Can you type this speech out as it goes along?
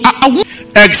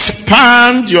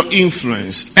Expand your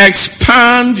influence.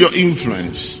 Expand your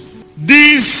influence.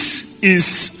 This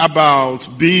is about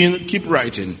being, keep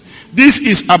writing. This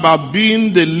is about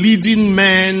being the leading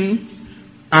men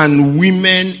and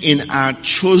women in our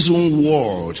chosen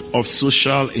world of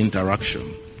social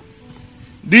interaction.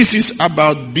 This is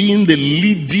about being the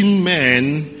leading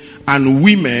men and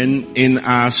women in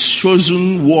our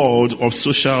chosen world of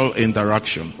social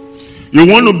interaction. You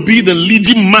want to be the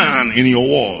leading man in your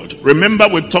world. Remember,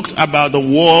 we talked about the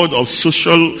world of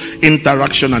social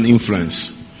interaction and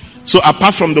influence. So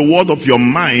apart from the world of your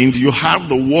mind, you have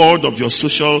the world of your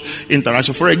social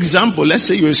interaction. For example, let's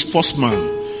say you're a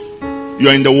sportsman.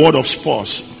 You're in the world of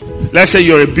sports. Let's say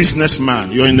you're a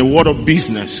businessman. You're in the world of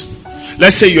business.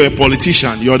 Let's say you're a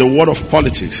politician. You're in the world of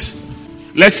politics.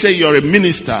 Let's say you're a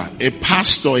minister, a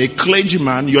pastor, a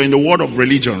clergyman. You're in the world of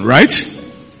religion, right?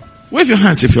 Wave your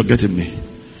hands if you're getting me.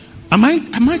 Am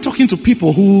I talking to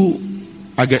people who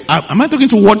am I talking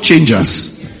to world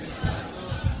changers?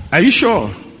 Are you sure?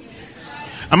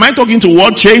 Am I talking to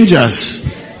world changers?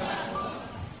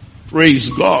 Praise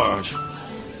God.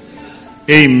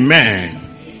 Amen.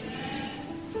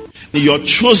 Your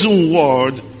chosen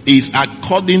word is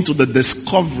according to the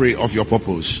discovery of your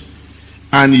purpose.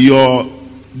 And you're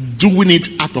doing it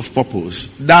out of purpose.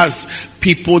 That's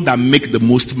people that make the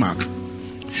most mark.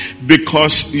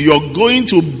 Because you're going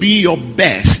to be your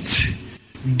best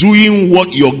doing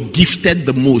what you're gifted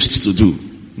the most to do.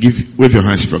 Wave your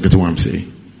hands if you're getting what I'm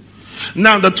saying.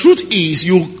 Now the truth is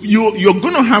you're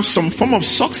going to have some form of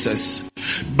success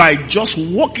by just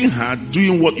working hard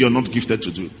doing what you're not gifted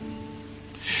to do.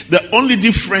 The only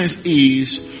difference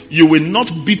is you will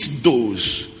not beat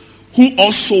those who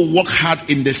also work hard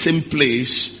in the same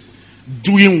place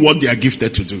doing what they are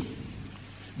gifted to do.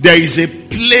 There is a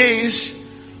place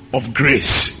of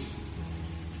grace.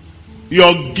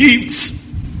 Your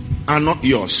gifts are not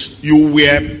yours. You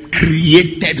were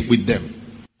created with them.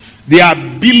 The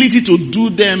ability to do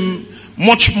them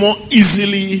much more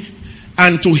easily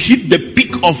and to hit the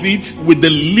peak of it with the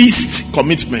least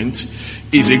commitment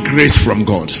is a grace from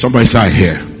God. Somebody say, I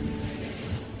hear.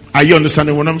 Are you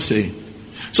understanding what I'm saying?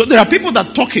 So there are people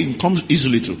that talking comes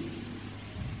easily to.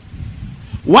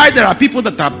 Why there are people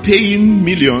that are paying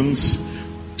millions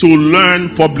to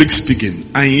learn public speaking,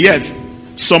 and yet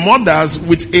some others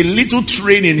with a little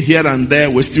training here and there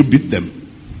will still beat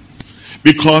them.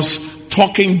 Because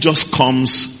talking just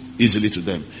comes easily to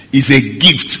them. It's a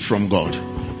gift from God.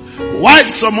 While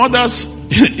some others,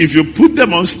 if you put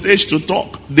them on stage to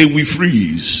talk, they will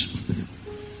freeze.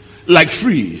 Like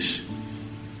freeze.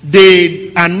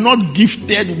 They are not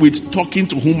gifted with talking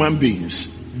to human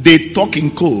beings. They talk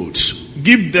in codes.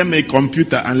 Give them a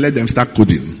computer and let them start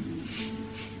coding.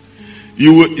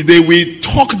 They will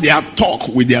talk their talk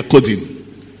with their coding.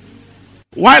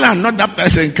 While another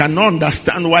person cannot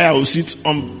understand why I will sit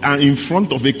in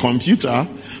front of a computer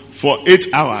for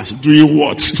 8 hours doing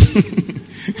what?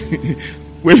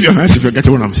 Wave your hands if you're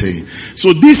getting what I'm saying.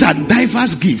 So these are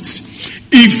diverse gifts.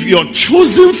 If your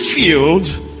chosen field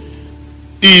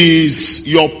is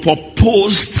your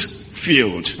proposed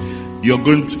field,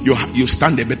 you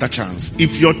stand a better chance.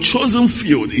 If your chosen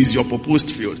field is your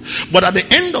proposed field. But at the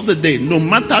end of the day, no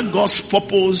matter God's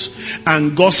purpose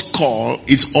and God's call,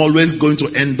 it's always going to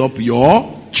end up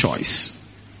your choice.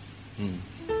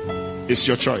 It's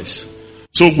your choice.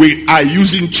 So we are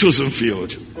using chosen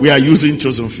field. We are using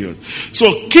chosen field.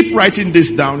 So keep writing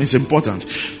this down. It's important.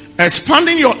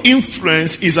 Expanding your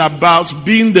influence is about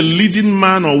being the leading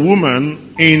man or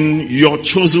woman in your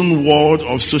chosen world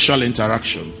of social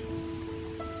interaction.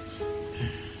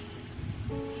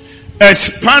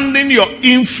 Expanding your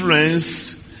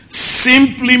influence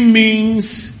simply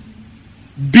means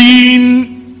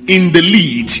being in the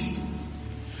lead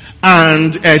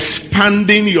and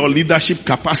expanding your leadership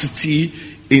capacity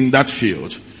in that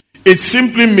field. It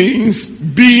simply means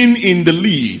being in the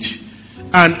lead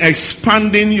and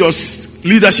expanding your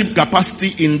leadership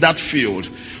capacity in that field,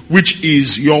 which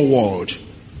is your world.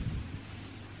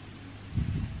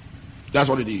 That's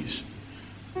what it is.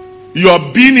 You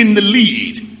are being in the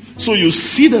lead. So you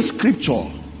see the scripture.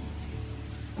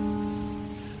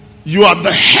 You are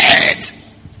the head,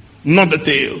 not the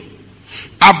tail.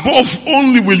 Above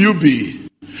only will you be.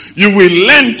 You will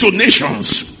lend to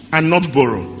nations and not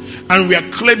borrow. And we are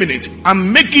claiming it.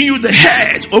 I'm making you the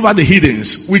head over the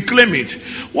heathens. We claim it.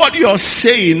 What you're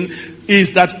saying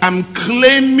is that I'm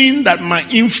claiming that my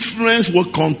influence will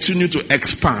continue to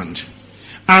expand.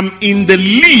 I'm in the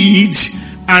lead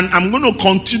and I'm going to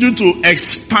continue to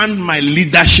expand my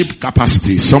leadership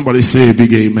capacity. Somebody say a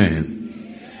big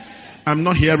amen. I'm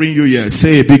not hearing you yet.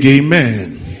 Say a big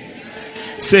amen.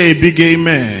 Say a big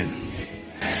amen.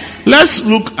 Let's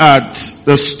look at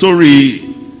the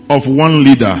story of one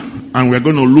leader, and we're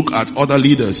going to look at other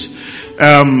leaders.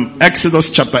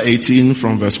 Exodus chapter 18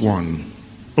 from verse 1.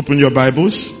 Open your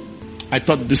Bibles. I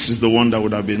thought this is the one that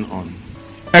would have been on.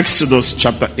 Exodus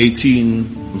chapter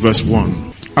 18 verse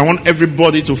 1. I want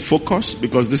everybody to focus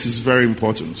because this is very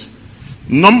important.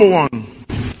 Number 1.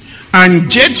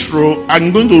 And Jethro,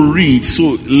 I'm going to read,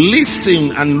 so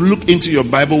listen and look into your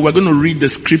Bible. We're going to read the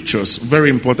scriptures. Very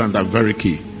important and very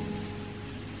key.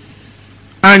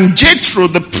 And Jethro,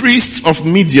 the priest of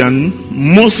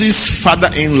Midian, Moses'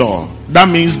 father-in-law, that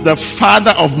means the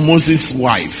father of Moses'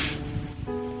 wife,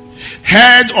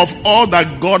 heard of all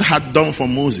that God had done for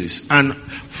Moses and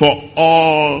for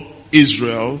all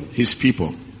Israel, his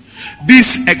people.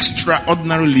 This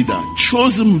extraordinary leader,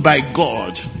 chosen by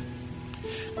God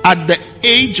at the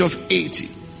age of 80,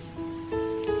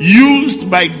 used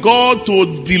by God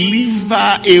to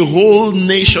deliver a whole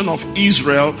nation of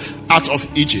Israel out of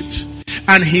Egypt.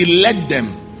 And he led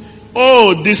them.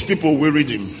 Oh, these people will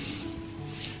read him.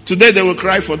 Today they will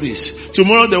cry for this.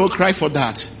 Tomorrow they will cry for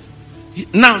that.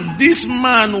 Now, this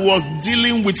man was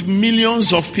dealing with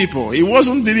millions of people. He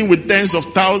wasn't dealing with tens of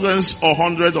thousands or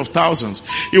hundreds of thousands.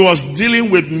 He was dealing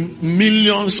with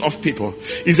millions of people.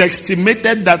 It's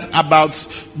estimated that about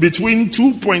between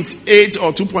 2.8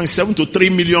 or 2.7 to 3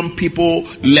 million people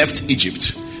left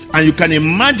Egypt. And you can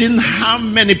imagine how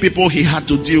many people he had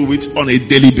to deal with on a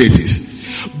daily basis.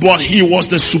 But he was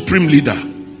the supreme leader.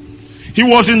 He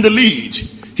was in the lead.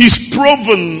 He's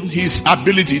proven his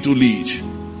ability to lead.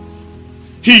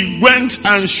 He went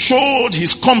and showed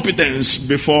his competence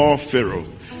before Pharaoh.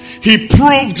 He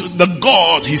proved the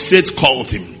God he said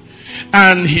called him.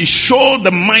 And he showed the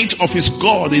might of his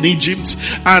God in Egypt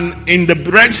and in the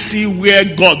Red Sea where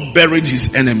God buried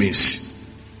his enemies.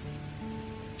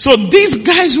 So these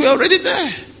guys were already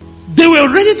there. They were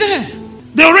already there.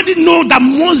 They already know that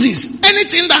Moses,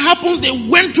 anything that happened, they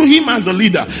went to him as the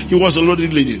leader. He was already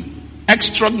leading.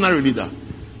 Extraordinary leader.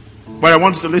 But I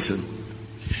want you to listen.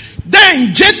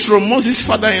 Then Jethro, Moses'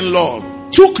 father-in-law,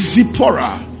 took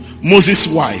Zipporah,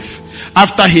 Moses' wife,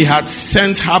 after he had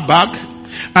sent her back,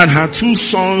 and her 2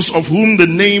 sons, of whom the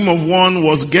name of one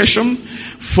was Gershom,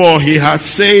 for he had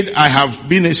said, I have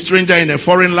been a stranger in a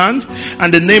foreign land,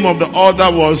 and the name of the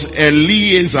other was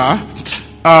Eleazar,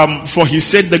 for he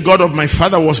said, the God of my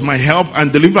father was my help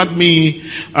and delivered me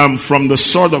from the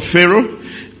sword of Pharaoh.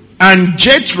 And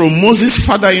Jethro, Moses'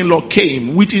 father-in-law,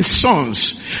 came with his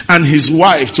sons and his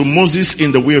wife to Moses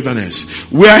in the wilderness,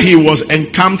 where he was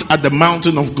encamped at the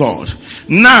mountain of God.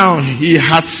 Now he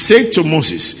had said to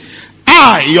Moses,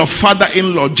 I, your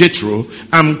father-in-law Jethro,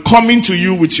 am coming to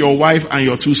you with your wife and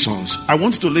your 2 sons. I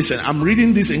want you to listen. I'm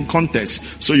reading this in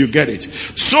context so you get it.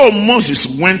 So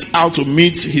Moses went out to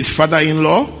meet his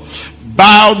father-in-law,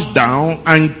 bowed down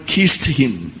and kissed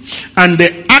him. And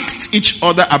they asked each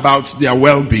other about their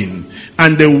well-being.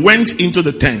 And they went into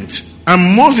the tent.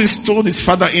 And Moses told his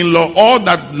father-in-law all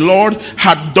that the Lord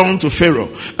had done to Pharaoh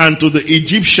and to the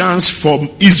Egyptians for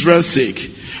Israel's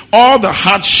sake. All the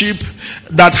hardship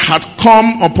that had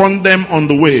come upon them on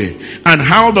the way, and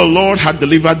how the Lord had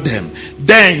delivered them.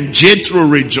 Then Jethro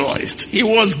rejoiced. He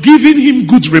was giving him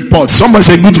good reports. Somebody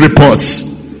say good reports.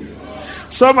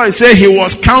 Somebody say he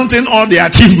was counting all the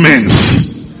achievements.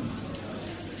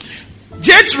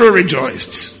 Jethro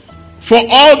rejoiced for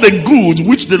all the good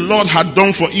which the Lord had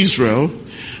done for Israel,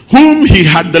 whom he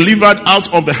had delivered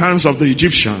out of the hands of the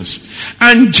Egyptians.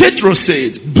 And Jethro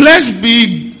said, blessed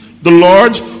be the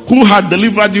Lord, who had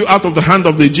delivered you out of the hand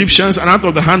of the Egyptians and out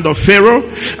of the hand of Pharaoh,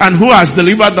 and who has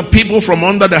delivered the people from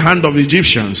under the hand of the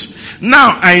Egyptians.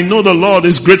 Now I know the Lord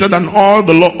is greater than all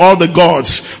the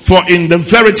gods, for in the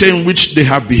verity in which they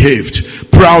have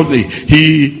behaved proudly,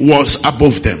 he was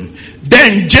above them.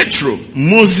 Then Jethro,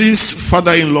 Moses'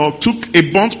 father-in-law, took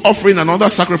a burnt offering and other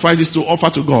sacrifices to offer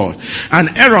to God.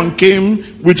 And Aaron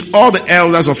came with all the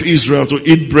elders of Israel to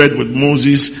eat bread with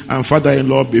Moses and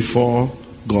father-in-law before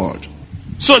God.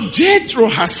 So Jethro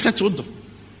has settled.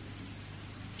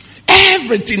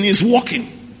 Everything is working.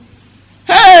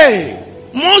 Hey,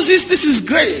 Moses, this is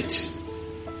great.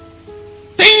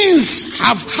 Things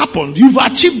have happened. You've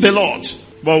achieved the Lord.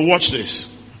 But watch this.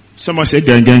 Someone say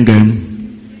gang, gang, gang.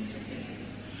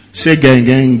 Say gang,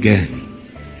 gang, gang.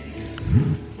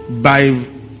 By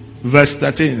verse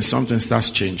 13, something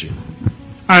starts changing.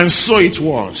 And so it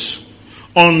was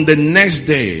on the next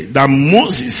day that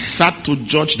Moses sat to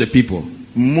judge the people.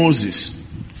 Moses.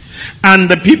 And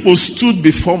the people stood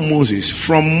before Moses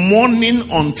from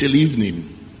morning until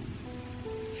evening.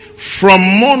 From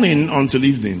morning until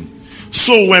evening.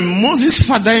 So when Moses'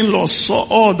 father-in-law saw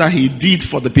all that he did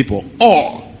for the people,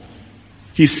 all,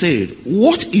 He said,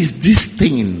 what is this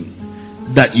thing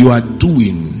that you are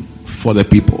doing for the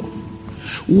people?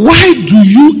 Why do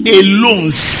you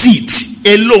alone sit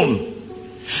alone?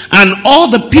 And all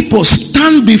the people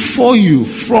stand before you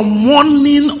from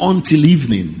morning until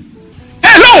evening.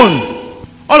 Alone!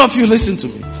 All of you listen to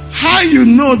me. How you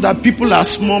know that people are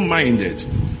small-minded?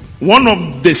 One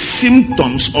of the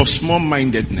symptoms of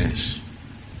small-mindedness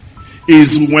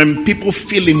is when people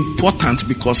feel important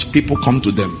because people come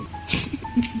to them.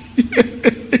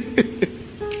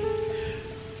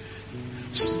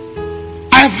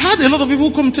 I've had a lot of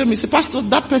people come tell me, say, Pastor,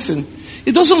 that person,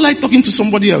 he doesn't like talking to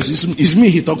somebody else. It's me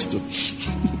he talks to.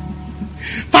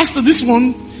 Pastor, this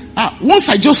one, once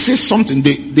I just say something,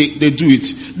 they do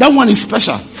it. That one is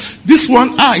special. This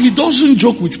one, he doesn't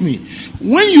joke with me.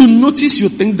 When you notice you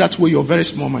think that way, you're very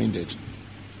small-minded.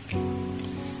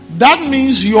 That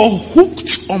means you're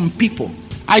hooked on people.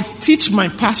 I teach my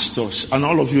pastors, and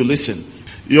all of you listen.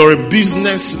 You're a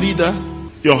business leader.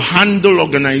 You handle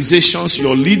organizations.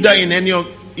 You're a leader in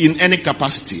any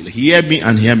capacity. Hear me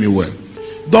and hear me well.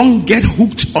 Don't get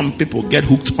hooked on people. Get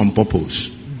hooked on purpose.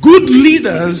 Good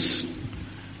leaders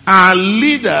are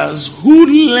leaders who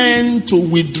learn to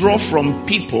withdraw from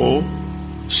people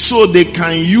so they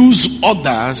can use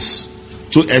others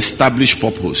to establish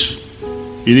purpose.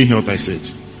 You didn't hear what I said?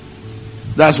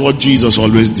 That's what Jesus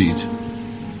always did.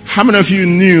 How many of you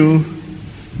knew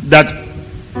that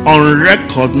on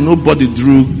record nobody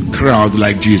drew crowd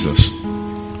like Jesus?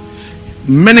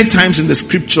 Many times in the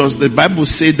scriptures the Bible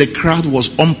says the crowd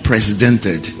was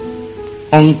unprecedented.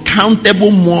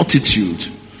 Uncountable multitude.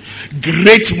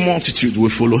 Great multitude will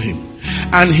follow him.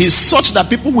 And he's such that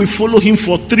people will follow him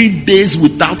for 3 days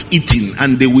without eating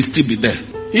and they will still be there.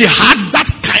 He had that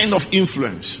kind of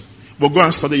influence. But go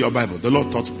and study your Bible. The Lord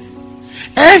taught me.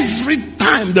 Every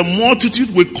time the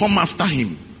multitude will come after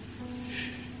him,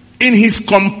 in his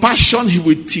compassion he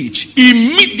will teach.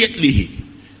 Immediately,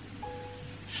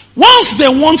 once they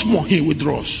want more, he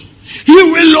withdraws. He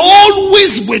will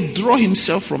always withdraw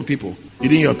himself from people. You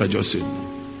didn't hear what I just said?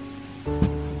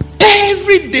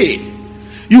 Every day,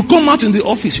 you come out in the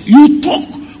office, you talk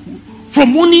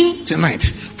from morning to night.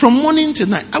 From morning to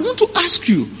night. I want to ask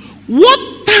you,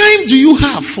 what time do you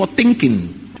have for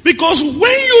thinking? Because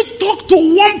when you talk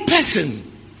to one person,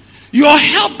 you're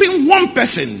helping one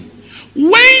person. When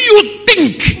you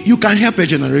think, you can help a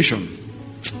generation.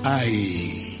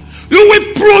 You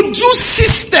will produce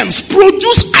systems,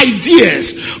 produce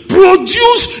ideas,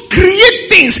 create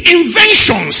things,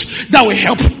 inventions that will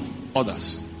help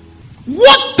others.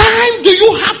 What time do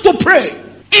you have to pray?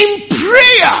 In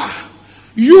prayer,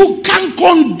 you can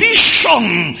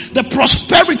condition the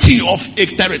prosperity of a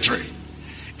territory.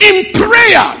 In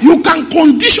prayer, you can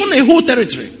condition a whole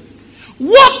territory.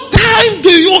 What time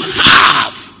do you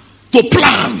have to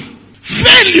plan?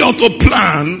 Failure to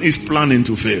plan is planning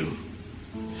to fail.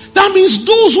 That means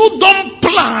those who don't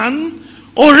plan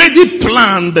already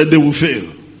plan that they will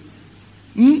fail.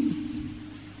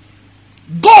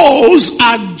 Goals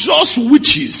are just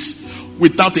witches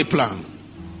without a plan.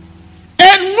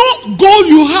 And no goal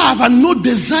you have and no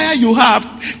desire you have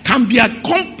can be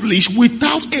accomplished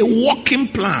without a working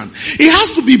plan. It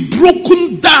has to be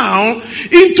broken down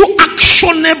into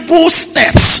actionable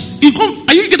steps.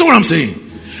 Are you getting what I'm saying?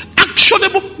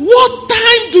 Actionable. What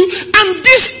time and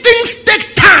these things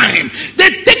take time.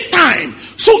 They take time.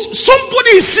 So somebody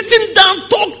is sitting down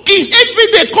talking every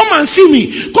day. Come and see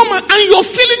me. And you're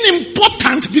feeling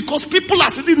important because people are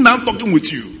sitting down talking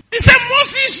with you. He said,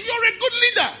 Moses, you're a good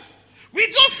leader. We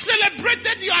just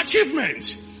celebrated your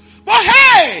achievement. But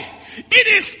hey, it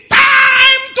is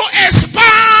time to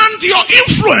expand your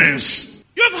influence.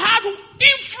 You've had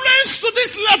influence to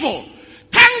this level.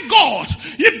 Thank God.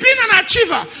 You've been an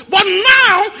achiever. But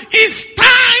now it's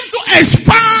time to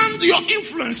expand your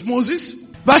influence,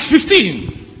 Moses. Verse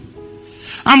 15.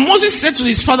 And Moses said to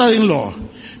his father-in-law,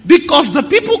 because the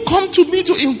people come to me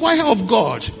to inquire of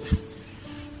God.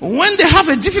 When they have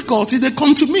a difficulty, they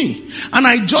come to me. And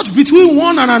I judge between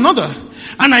one and another.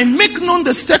 And I make known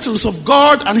the statutes of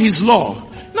God and his law.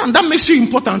 Now that makes you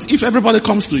important if everybody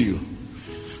comes to you.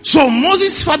 So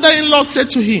Moses' father-in-law said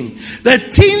to him, the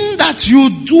thing that you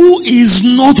do is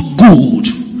not good.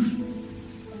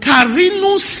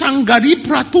 Karinu sangari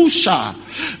pratusha.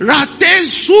 Rate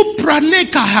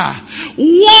supranekaha.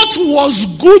 What was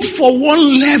good for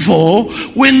one level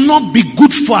will not be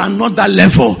good for another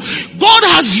level. God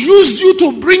has used you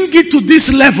to bring it to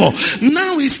this level.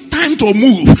 Now it's time to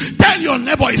move. Tell your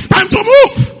neighbor it's time to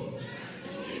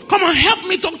move. Come on, help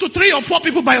me talk to 3 or 4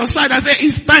 people by your side and say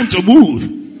it's time to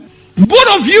move.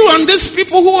 Both of you and these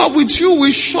people who are with you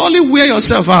will surely wear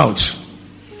yourself out.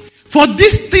 For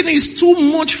this thing is too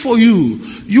much for you.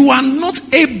 You are not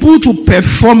able to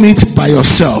perform it by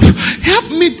yourself.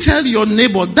 Help me tell your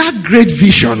neighbor that great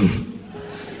vision.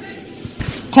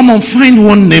 Come on, find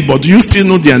one neighbor. Do you still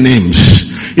know their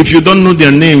names? If you don't know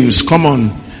their names, come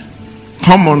on,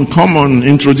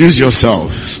 introduce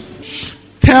yourselves.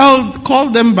 Call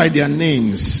them by their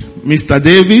names. Mr.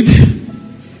 David,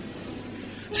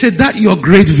 say that your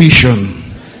great vision,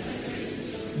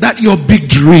 that your big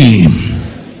dream,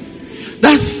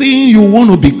 that thing you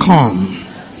want to become,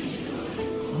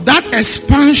 that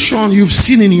expansion you've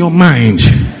seen in your mind,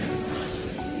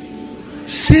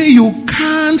 say you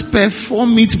can't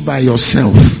perform it by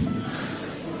yourself.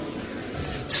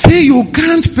 Say you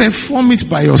can't perform it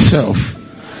by yourself.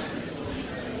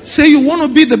 Say you want to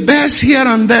be the best here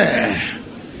and there.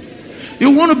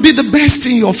 You want to be the best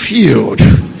in your field.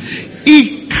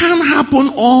 It can't happen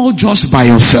all just by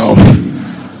yourself.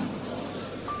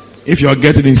 If you're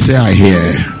getting it, say I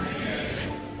hear.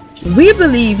 We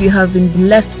believe you have been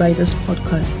blessed by this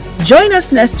podcast. Join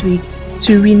us next week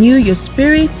to renew your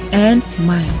spirit and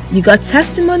mind. You got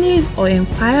testimonies or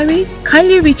inquiries?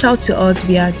 Kindly reach out to us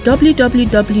via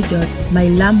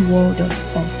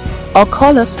www.mylambworld.com or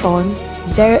call us on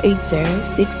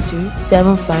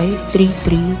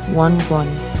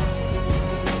 080-6275-3311.